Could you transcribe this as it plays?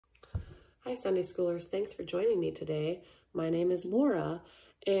Hi, Sunday Schoolers. Thanks for joining me today. My name is Laura,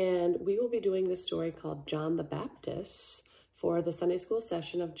 and we will be doing the story called John the Baptist for the Sunday School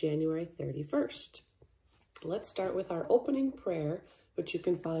session of January 31st. Let's start with our opening prayer, which you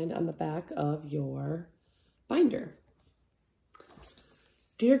can find on the back of your binder.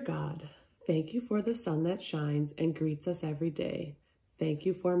 Dear God, thank you for the sun that shines and greets us every day. Thank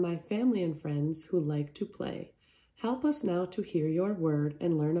you for my family and friends who like to play. Help us now to hear your word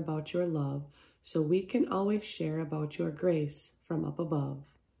and learn about your love, so we can always share about your grace from up above.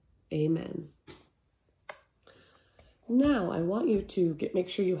 Amen. Now, I want you to make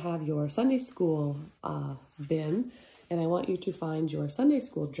sure you have your Sunday school bin, and I want you to find your Sunday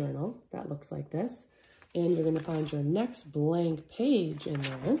school journal that looks like this, and you're going to find your next blank page in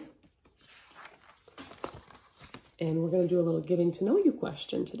there. And we're going to do a little getting to know you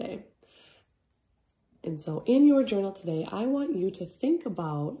question today. And so in your journal today, I want you to think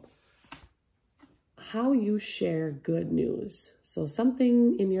about how you share good news. So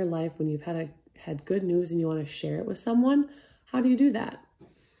something in your life when you've had good news and you want to share it with someone, how do you do that?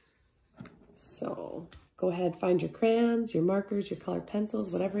 So go ahead, find your crayons, your markers, your colored pencils,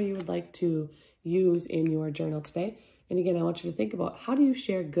 whatever you would like to use in your journal today. And again, I want you to think about how do you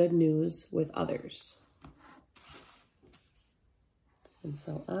share good news with others? And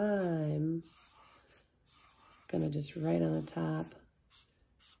so I'm going to just write on the top,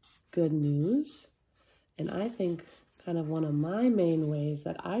 good news. And I think kind of one of my main ways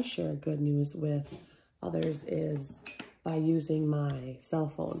that I share good news with others is by using my cell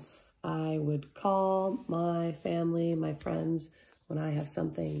phone. I would call my family, my friends, when I have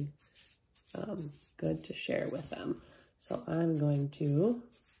something good to share with them. So I'm going to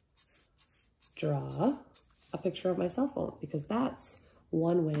draw a picture of my cell phone because that's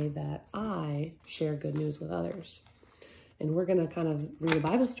one way that I share good news with others. And we're going to kind of read a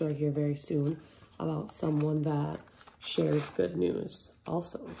Bible story here very soon about someone that shares good news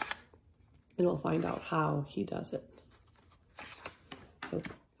also. And we'll find out how he does it. So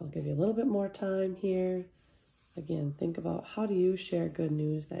I'll give you a little bit more time here. Again, think about how do you share good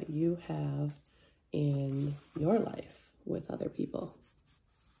news that you have in your life with other people.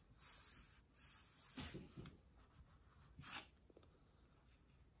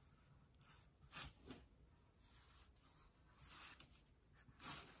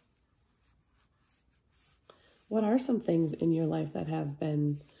 What are some things in your life that have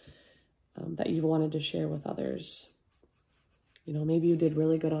been, that you've wanted to share with others? You know, maybe you did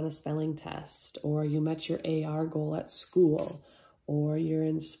really good on a spelling test, or you met your AR goal at school, or you're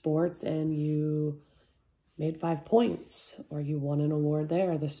in sports and you made 5 points, or you won an award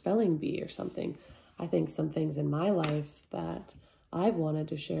there, the spelling bee or something. I think some things in my life that I've wanted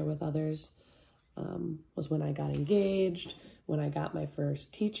to share with others was when I got engaged, when I got my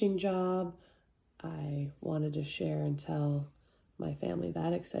first teaching job. I wanted to share and tell my family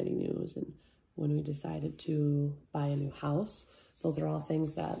that exciting news. And when we decided to buy a new house, those are all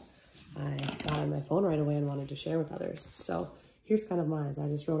things that I got on my phone right away and wanted to share with others. So here's kind of mine. I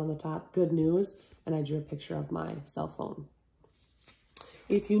just wrote on the top, good news, and I drew a picture of my cell phone.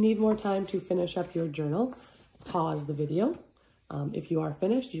 If you need more time to finish up your journal, pause the video. If you are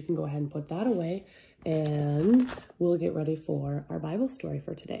finished, you can go ahead and put that away, and we'll get ready for our Bible story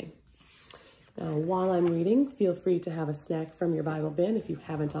for today. Now, while I'm reading, feel free to have a snack from your Bible bin if you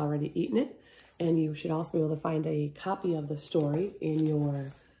haven't already eaten it. And you should also be able to find a copy of the story in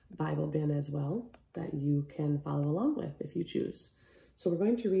your Bible bin as well that you can follow along with if you choose. So we're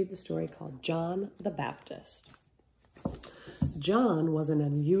going to read the story called John the Baptist. John was an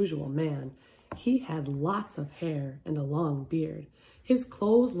unusual man. He had lots of hair and a long beard. His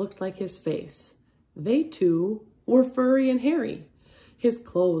clothes looked like his face. They too were furry and hairy. His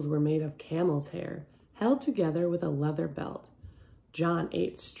clothes were made of camel's hair, held together with a leather belt. John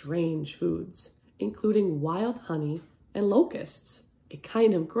ate strange foods, including wild honey and locusts, a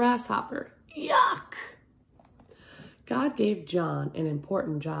kind of grasshopper. Yuck! God gave John an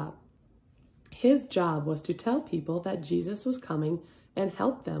important job. His job was to tell people that Jesus was coming and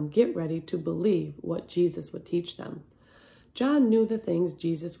help them get ready to believe what Jesus would teach them. John knew the things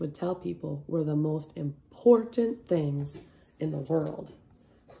Jesus would tell people were the most important things in the world.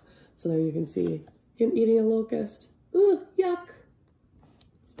 So there you can see him eating a locust. Ugh, yuck.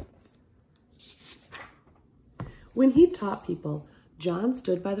 When he taught people, John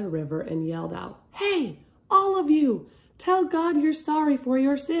stood by the river and yelled out, "Hey, all of you, tell God you're sorry for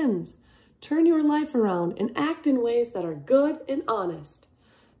your sins. Turn your life around and act in ways that are good and honest."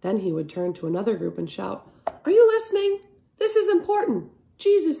 Then he would turn to another group and shout, "Are you listening? This is important.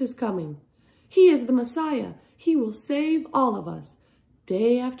 Jesus is coming. He is the Messiah. He will save all of us.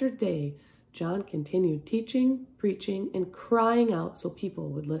 Day after day, John continued teaching, preaching, and crying out so people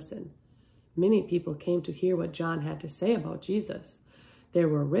would listen. Many people came to hear what John had to say about Jesus. There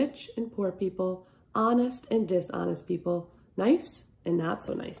were rich and poor people, honest and dishonest people, nice and not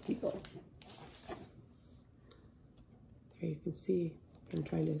so nice people. There you can see I'm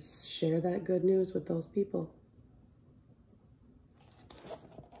trying to share that good news with those people.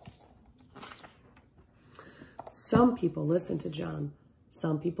 Some people listened to John.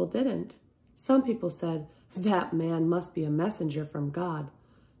 Some people didn't. Some people said, that man must be a messenger from God.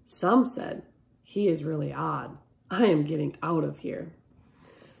 Some said, he is really odd. I am getting out of here.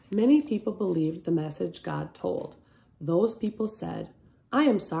 Many people believed the message God told. Those people said, I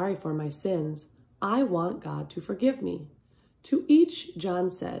am sorry for my sins. I want God to forgive me. To each,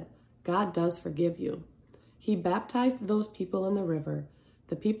 John said, God does forgive you. He baptized those people in the river.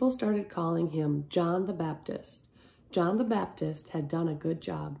 The people started calling him John the Baptist. John the Baptist had done a good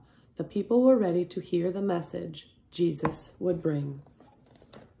job. The people were ready to hear the message Jesus would bring.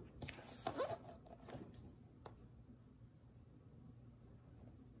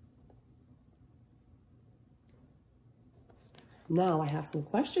 Now I have some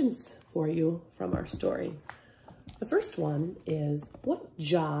questions for you from our story. The first one is, what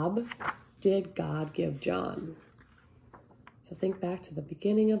job did God give John? So think back to the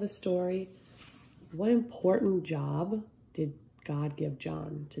beginning of the story. What important job did God give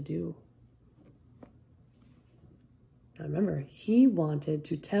John to do? Now remember, he wanted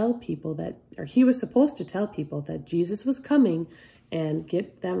to tell people that, or he was supposed to tell people that Jesus was coming and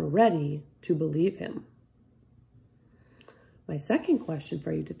get them ready to believe him. My second question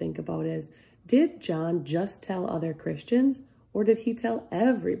for you to think about is, did John just tell other Christians, or did he tell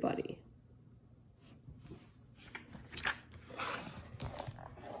everybody?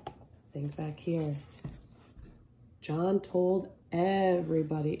 Think back here. John told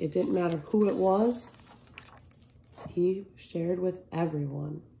everybody. It didn't matter who it was. He shared with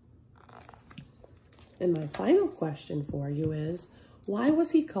everyone. And my final question for you is, why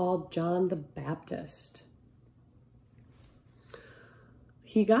was he called John the Baptist?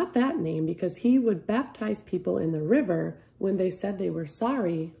 He got that name because he would baptize people in the river when they said they were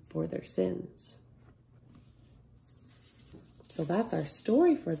sorry for their sins. So that's our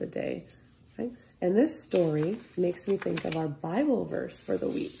story for the day. Okay? And this story makes me think of our Bible verse for the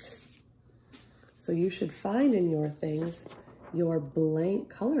week. So you should find in your things your blank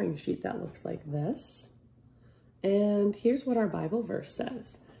coloring sheet that looks like this. And here's what our Bible verse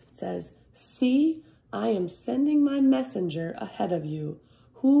says. It says, "See, I am sending my messenger ahead of you,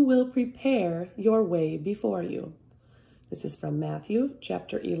 who will prepare your way before you." This is from Matthew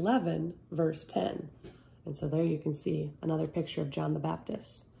chapter 11, verse 10. And so there you can see another picture of John the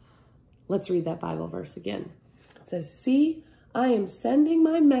Baptist. Let's read that Bible verse again. It says, "See, I am sending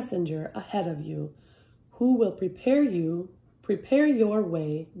my messenger ahead of you, who will prepare your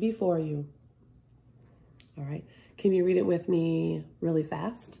way before you." All right, can you read it with me really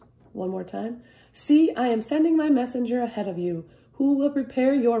fast? One more time. "See, I am sending my messenger ahead of you, who will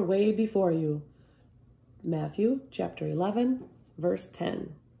prepare your way before you." Matthew chapter 11, verse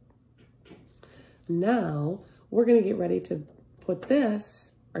 10. Now, we're going to get ready to put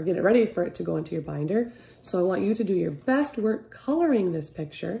this, or get it ready for it to go into your binder. So I want you to do your best work coloring this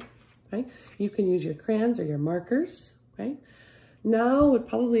picture. Okay? You can use your crayons or your markers. Okay? Now would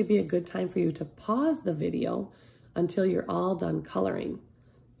probably be a good time for you to pause the video until you're all done coloring.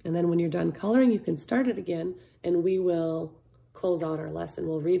 And then when you're done coloring, you can start it again, and we will close out our lesson.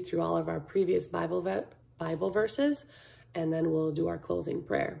 We'll read through all of our previous Bible verses, and then we'll do our closing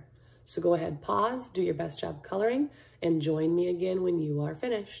prayer. So go ahead, pause, do your best job coloring, and join me again when you are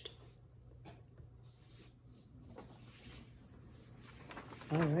finished.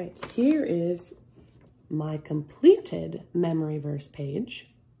 All right, here is my completed memory verse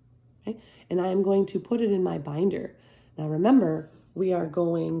page, okay? And I am going to put it in my binder. Now remember, we are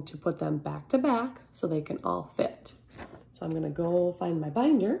going to put them back to back so they can all fit. So I'm going to go find my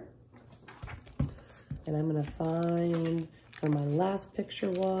binder, and I'm going to find where my last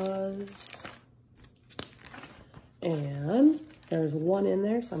picture was. And there's one in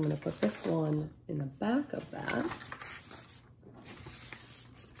there, so I'm going to put this one in the back of that.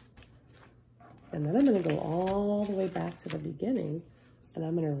 And then I'm going to go all the way back to the beginning, and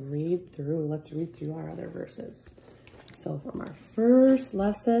I'm going to read through. Let's read through our other verses. So from our first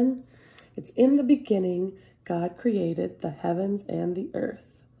lesson, it's in the beginning, God created the heavens and the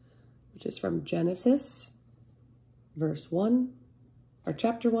earth, which is from Genesis, verse 1, or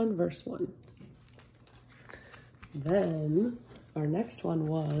chapter 1, verse 1. Then our next one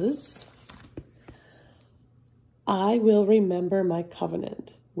was, I will remember my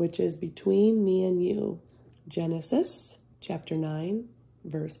covenant. which is between me and you. Genesis chapter 9,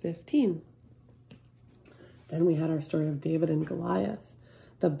 verse 15. Then we had our story of David and Goliath.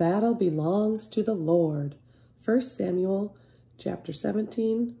 The battle belongs to the Lord. 1 Samuel chapter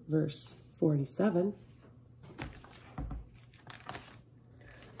 17, verse 47.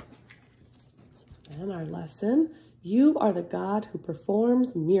 And our lesson, you are the God who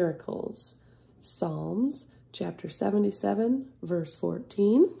performs miracles. Psalms chapter 77, verse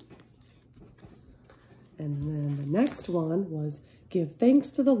 14. And then the next one was, give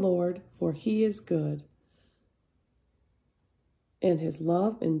thanks to the Lord, for he is good, and his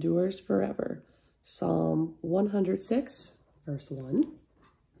love endures forever. Psalm 106, verse 1.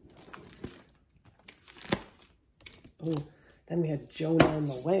 Oh, then we had Jonah and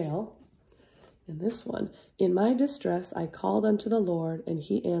the whale. And this one, in my distress I called unto the Lord, and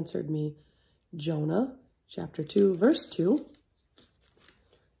he answered me. Jonah chapter 2, verse 2.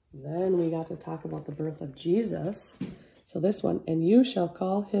 Then we got to talk about the birth of Jesus. So this one, and you shall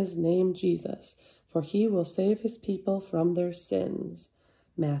call his name Jesus, for he will save his people from their sins.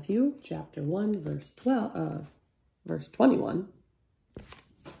 Matthew chapter 1, verse 21.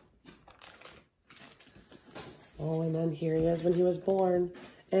 Oh, and then here he is when he was born.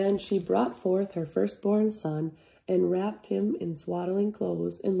 And she brought forth her firstborn son, and wrapped him in swaddling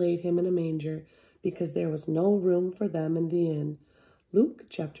clothes, and laid him in a manger, because there was no room for them in the inn. Luke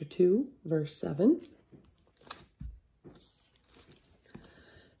chapter 2, verse 7.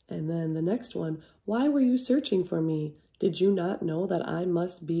 And then the next one, why were you searching for me? Did you not know that I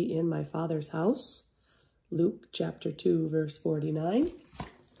must be in my Father's house? Luke chapter 2, verse 49.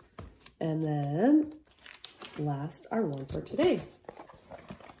 And then last, our one for today.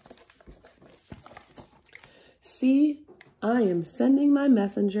 See, I am sending my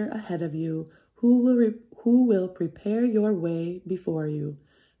messenger ahead of you, who will prepare your way before you.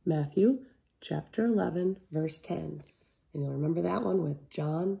 Matthew chapter 11, verse 10. And you'll remember that one with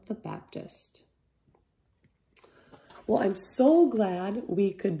John the Baptist. Well, I'm so glad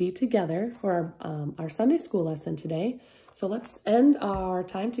we could be together for our Sunday school lesson today. So let's end our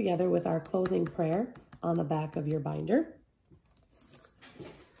time together with our closing prayer on the back of your binder.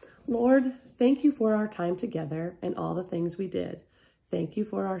 Lord, thank you for our time together and all the things we did. Thank you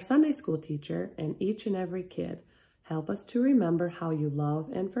for our Sunday school teacher and each and every kid. Help us to remember how you love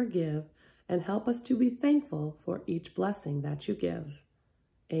and forgive, and help us to be thankful for each blessing that you give.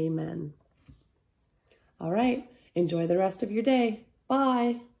 Amen. All right, enjoy the rest of your day.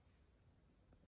 Bye.